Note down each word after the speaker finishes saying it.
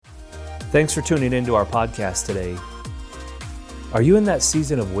Thanks for tuning into our podcast today. Are you in that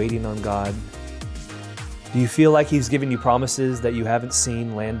season of waiting on God? Do you feel like He's given you promises that you haven't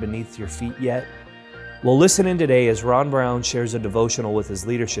seen land beneath your feet yet? Well, listen in today as Ron Brown shares a devotional with his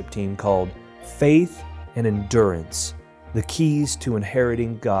leadership team called Faith and Endurance, the Keys to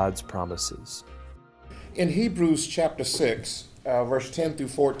Inheriting God's Promises. In Hebrews chapter 6, verse 10 through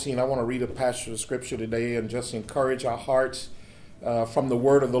 14, I want to read a passage of scripture today and just encourage our hearts from the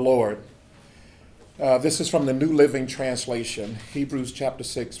word of the Lord. This is from the New Living Translation, Hebrews chapter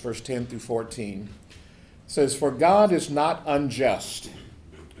 6, verse 10 through 14. It says, "For God is not unjust.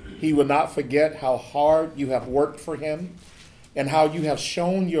 He will not forget how hard you have worked for Him and how you have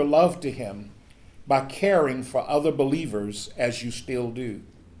shown your love to Him by caring for other believers as you still do.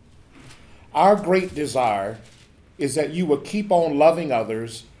 Our great desire is that you will keep on loving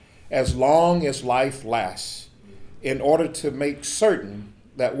others as long as life lasts in order to make certain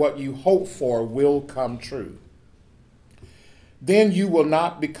that what you hope for will come true. Then you will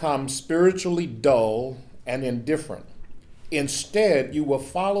not become spiritually dull and indifferent. Instead, you will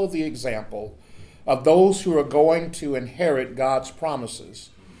follow the example of those who are going to inherit God's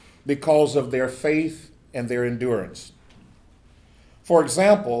promises because of their faith and their endurance. For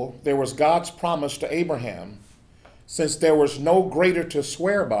example, there was God's promise to Abraham. Since there was no greater to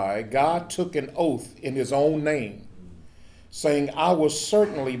swear by, God took an oath in His own name, saying, I will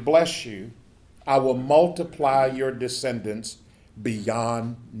certainly bless you. I will multiply your descendants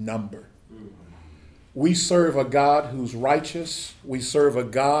beyond number. We serve a God who's righteous. We serve a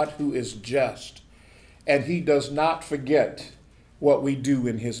God who is just. And He does not forget what we do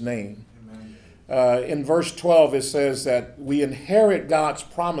in His name. In verse 12, it says that we inherit God's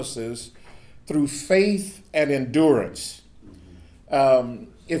promises through faith and endurance.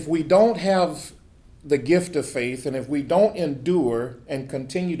 If we don't have the gift of faith, and if we don't endure and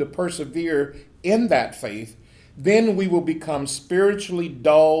continue to persevere in that faith, then we will become spiritually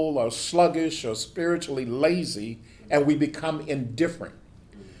dull or sluggish or spiritually lazy, and we become indifferent.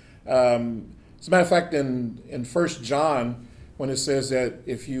 As a matter of fact, in 1 John, when it says that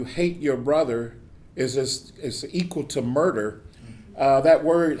if you hate your brother is equal to murder, that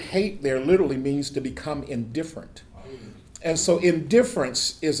word hate there literally means to become indifferent. And so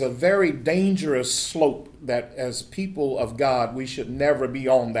indifference is a very dangerous slope that as people of God, we should never be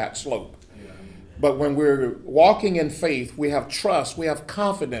on that slope. But when we're walking in faith, we have trust, we have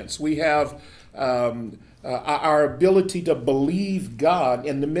confidence, we have our ability to believe God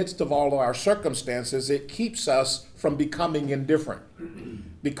in the midst of all of our circumstances. It keeps us from becoming indifferent,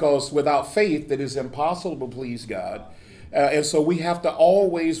 because without faith, it is impossible to please God. And so we have to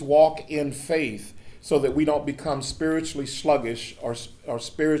always walk in faith so that we don't become spiritually sluggish or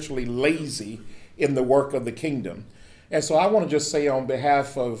spiritually lazy in the work of the kingdom. And so I want to just say on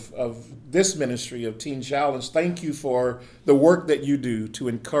behalf of this ministry of Teen Challenge, thank you for the work that you do to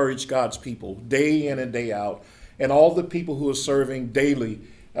encourage God's people day in and day out, and all the people who are serving daily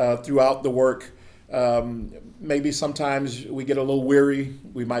throughout the work. Maybe sometimes we get a little weary,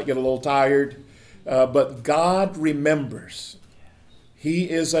 we might get a little tired, but God remembers.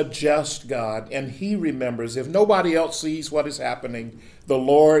 He is a just God, and He remembers. If nobody else sees what is happening, the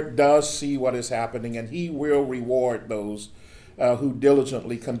Lord does see what is happening, and He will reward those who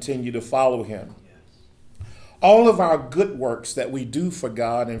diligently continue to follow Him. All of our good works that we do for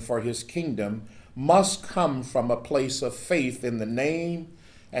God and for His kingdom must come from a place of faith in the name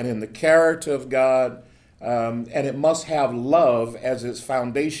and in the character of God, and it must have love as its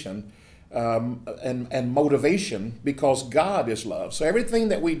foundation. And motivation, because God is love. So everything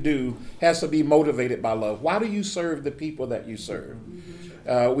that we do has to be motivated by love. Why do you serve the people that you serve?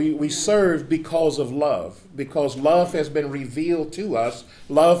 We serve because of love, because love has been revealed to us,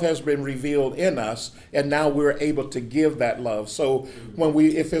 love has been revealed in us, and now we're able to give that love. So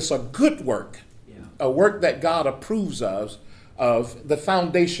if it's a good work, a work that God approves of, the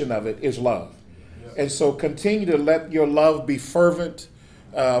foundation of it is love. And so continue to let your love be fervent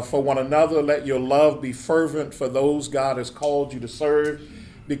for one another. Let your love be fervent for those God has called you to serve,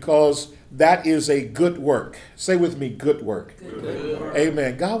 because that is a good work. Say with me, good work. Good work.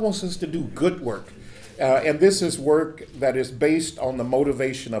 Amen. God wants us to do good work. And this is work that is based on the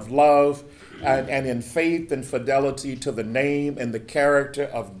motivation of love and in faith and fidelity to the name and the character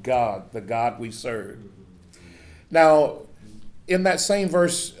of God, the God we serve. Now, in that same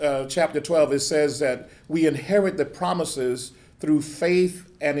verse, chapter 12, it says that we inherit the promises through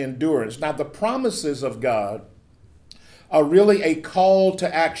faith and endurance. Now, the promises of God are really a call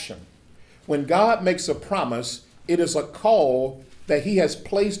to action. When God makes a promise, it is a call that He has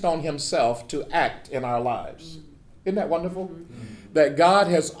placed on Himself to act in our lives. Isn't that wonderful? that God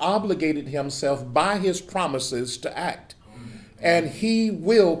has obligated himself by his promises to act. And he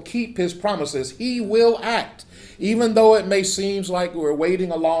will keep his promises. He will act. Even though it may seem like we're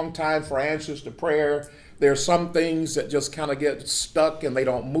waiting a long time for answers to prayer, there are some things that just kind of get stuck and they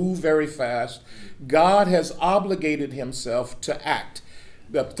don't move very fast. God has obligated himself to act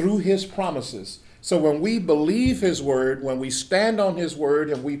through his promises. So when we believe his word, when we stand on his word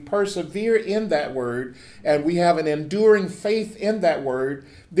and we persevere in that word, and we have an enduring faith in that word,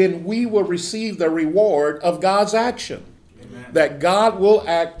 then we will receive the reward of God's action. Amen. That God will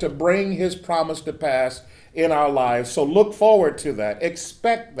act to bring his promise to pass in our lives. So look forward to that.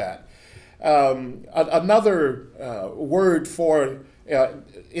 Expect that. Another word for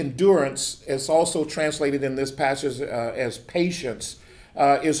endurance is also translated in this passage as patience.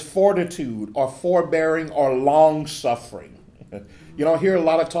 Is fortitude or forbearing or long suffering. You don't hear a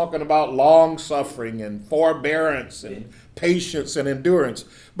lot of talking about long suffering and forbearance and patience and endurance.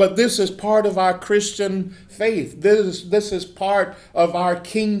 But this is part of our Christian faith. This is part of our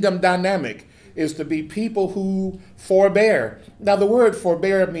kingdom dynamic, is to be people who forbear. Now, the word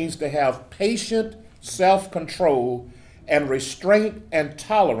forbear means to have patient self-control and restraint and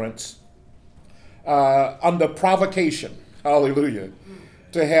tolerance under provocation. Hallelujah.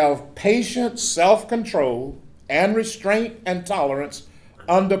 To have patient self-control and restraint and tolerance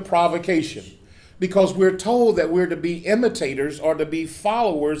under provocation. Because we're told that we're to be imitators or to be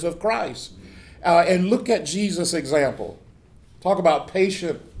followers of Christ. And look at Jesus' example. Talk about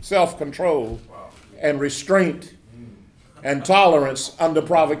patient self-control and restraint and tolerance under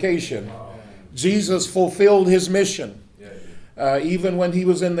provocation. Jesus fulfilled his mission. Even when he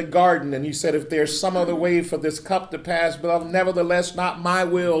was in the garden and he said, if there's some other way for this cup to pass, but nevertheless not my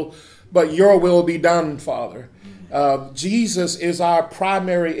will, but your will be done, Father. Jesus is our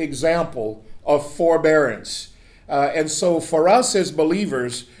primary example of forbearance. And so for us as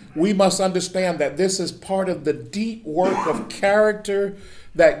believers, we must understand that this is part of the deep work of character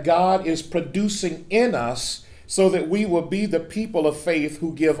that God is producing in us so that we will be the people of faith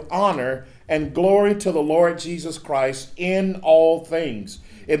who give honor and glory to the Lord Jesus Christ in all things.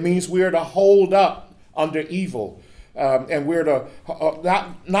 It means we are to hold up under evil. And we're to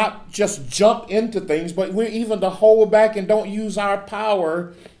not just jump into things, but we're even to hold back and don't use our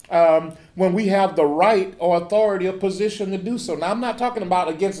power when we have the right or authority or position to do so. Now, I'm not talking about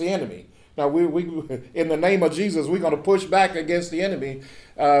against the enemy. Now, we in the name of Jesus, we're going to push back against the enemy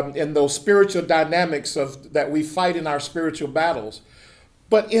in those spiritual dynamics that we fight in our spiritual battles.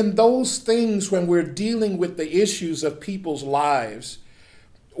 But in those things, when we're dealing with the issues of people's lives,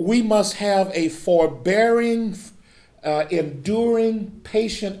 we must have a forbearing, enduring,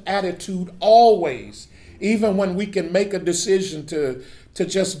 patient attitude always, even when we can make a decision to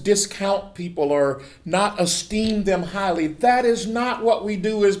just discount people or not esteem them highly. That is not what we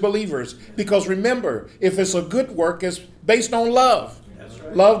do as believers. Because remember, if it's a good work, it's based on love. That's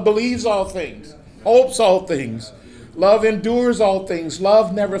right. Love believes all things, hopes all things. Love endures all things.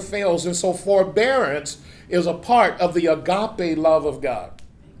 Love never fails. And so forbearance is a part of the agape love of God.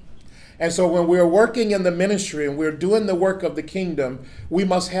 And so when we're working in the ministry and we're doing the work of the kingdom, we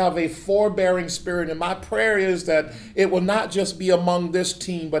must have a forbearing spirit. And my prayer is that it will not just be among this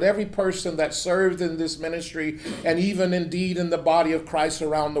team, but every person that serves in this ministry and even indeed in the body of Christ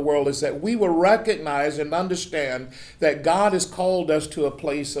around the world, is that we will recognize and understand that God has called us to a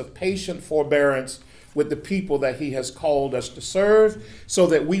place of patient forbearance with the people that he has called us to serve, so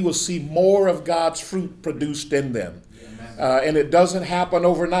that we will see more of God's fruit produced in them. And it doesn't happen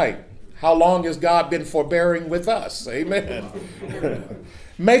overnight. How long has God been forbearing with us? Amen.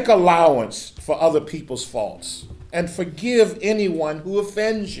 Make allowance for other people's faults and forgive anyone who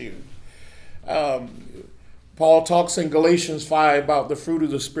offends you. Paul talks in Galatians 5 about the fruit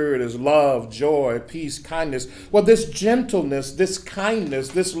of the Spirit is love, joy, peace, kindness. Well, this gentleness, this kindness,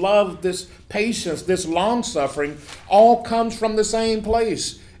 this love, this patience, this long-suffering all comes from the same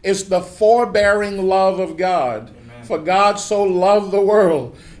place. It's the forbearing love of God. Amen. For God so loved the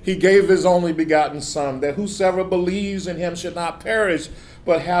world, he gave his only begotten Son, that whosoever believes in him should not perish,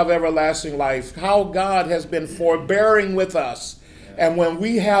 but have everlasting life. How God has been forbearing with us. And when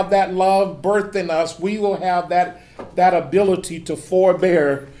we have that love birthed in us, we will have that ability to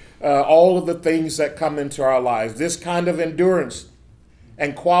forbear all of the things that come into our lives. This kind of endurance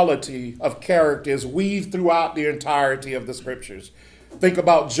and quality of character is weaved throughout the entirety of the scriptures. Think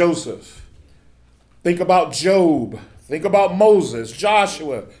about Joseph. Think about Job. Think about Moses,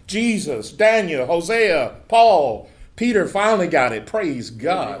 Joshua, Jesus, Daniel, Hosea, Paul. Peter finally got it. Praise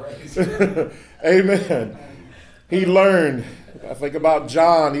God. Amen. He learned. I think about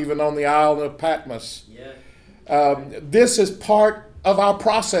John, even on the Isle of Patmos. This is part of our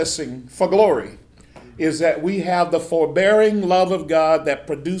processing for glory, is that we have the forbearing love of God that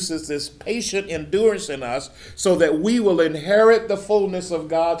produces this patient endurance in us so that we will inherit the fullness of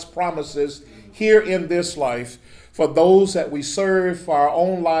God's promises here in this life for those that we serve, for our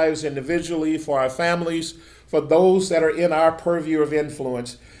own lives individually, for our families, for those that are in our purview of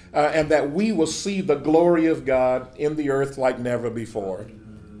influence, and that we will see the glory of God in the earth like never before.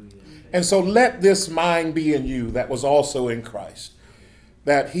 And so let this mind be in you that was also in Christ,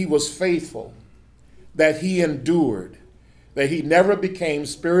 that he was faithful, that he endured, that he never became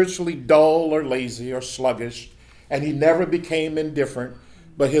spiritually dull or lazy or sluggish, and he never became indifferent,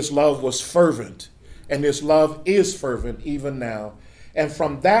 but his love was fervent, and his love is fervent even now. And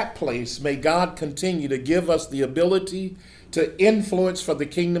from that place, may God continue to give us the ability to influence for the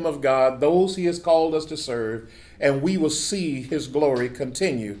kingdom of God those he has called us to serve, and we will see his glory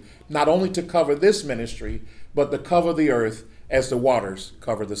continue, not only to cover this ministry, but to cover the earth as the waters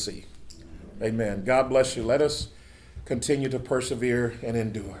cover the sea. Amen. God bless you. Let us continue to persevere and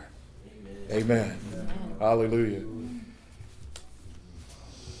endure. Amen. Hallelujah.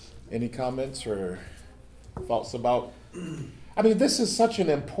 Any comments or thoughts about? I mean, this is such an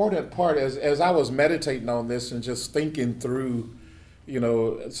important part as I was meditating on this and just thinking through,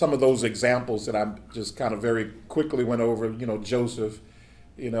 some of those examples that I just kind of very quickly went over. Joseph,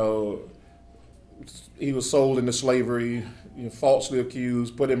 he was sold into slavery, falsely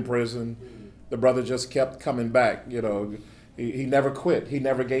accused, put in prison. The brother just kept coming back. He never quit. He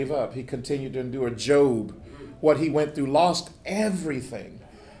never gave up. He continued to endure. Job, what he went through, lost everything.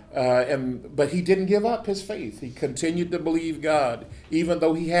 But he didn't give up his faith. He continued to believe God, even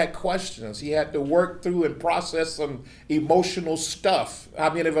though he had questions. He had to work through and process some emotional stuff.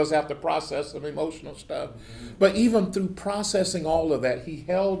 How many of us have to process some emotional stuff? But even through processing all of that, he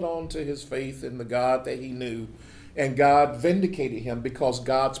held on to his faith in the God that he knew. And God vindicated him because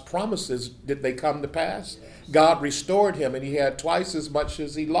God's promises, did they come to pass? God restored him, and he had twice as much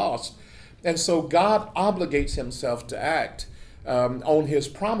as he lost. And so God obligates himself to act on his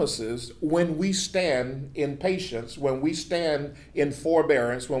promises when we stand in patience, when we stand in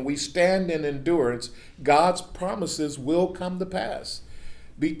forbearance, when we stand in endurance. God's promises will come to pass.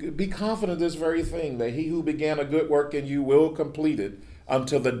 Be confident of this very thing, that he who began a good work in you will complete it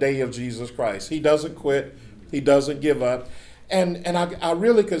until the day of Jesus Christ. He doesn't quit. He doesn't give up. And I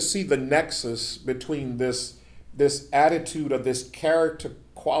really could see the nexus between this attitude of this character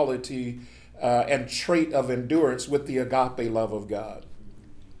quality and trait of endurance with the agape love of God.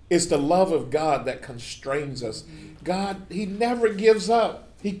 It's the love of God that constrains us. God, he never gives up.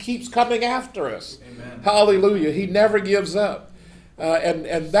 He keeps coming after us. Amen. Hallelujah. He never gives up.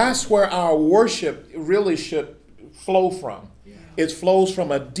 And that's where our worship really should flow from. Yeah. It flows from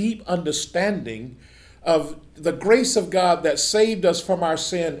a deep understanding of the grace of God that saved us from our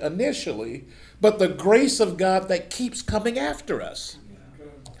sin initially, but the grace of God that keeps coming after us.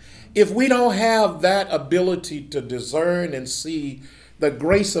 If we don't have that ability to discern and see the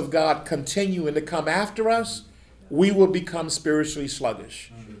grace of God continuing to come after us, we will become spiritually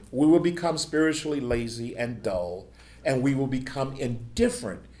sluggish. We will become spiritually lazy and dull, and we will become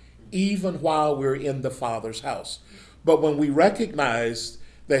indifferent even while we're in the Father's house. But when we recognize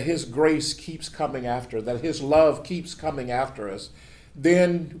that his grace keeps coming after, that his love keeps coming after us,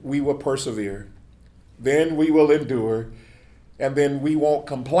 then we will persevere. Then we will endure. And then we won't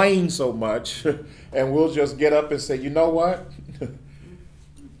complain so much, and we'll just get up and say, you know what?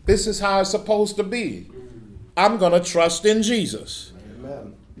 This is how it's supposed to be. I'm going to trust in Jesus.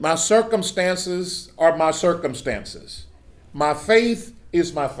 Amen. My circumstances are my circumstances. My faith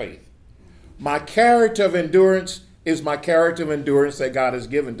is my faith. My character of endurance is my character of endurance that God has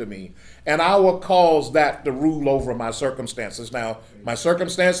given to me. And I will cause that to rule over my circumstances. Now, my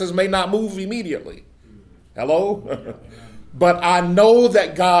circumstances may not move immediately. Hello? But I know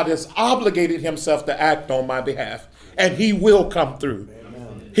that God has obligated himself to act on my behalf, and he will come through.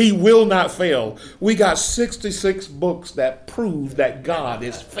 Amen. He will not fail. We got 66 books that prove that God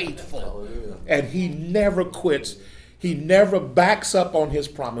is faithful, and he never quits. He never backs up on his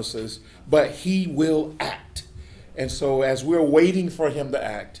promises, but he will act. And so as we're waiting for him to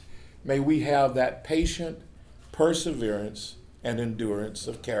act, may we have that patient perseverance and endurance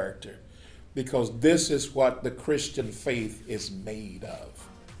of character, because this is what the Christian faith is made of.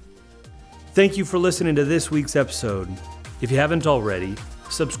 Thank you for listening to this week's episode. If you haven't already,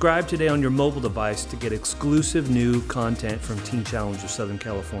 subscribe today on your mobile device to get exclusive new content from Teen Challenge of Southern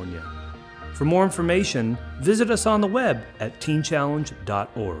California. For more information, visit us on the web at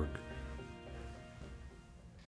teenchallenge.org.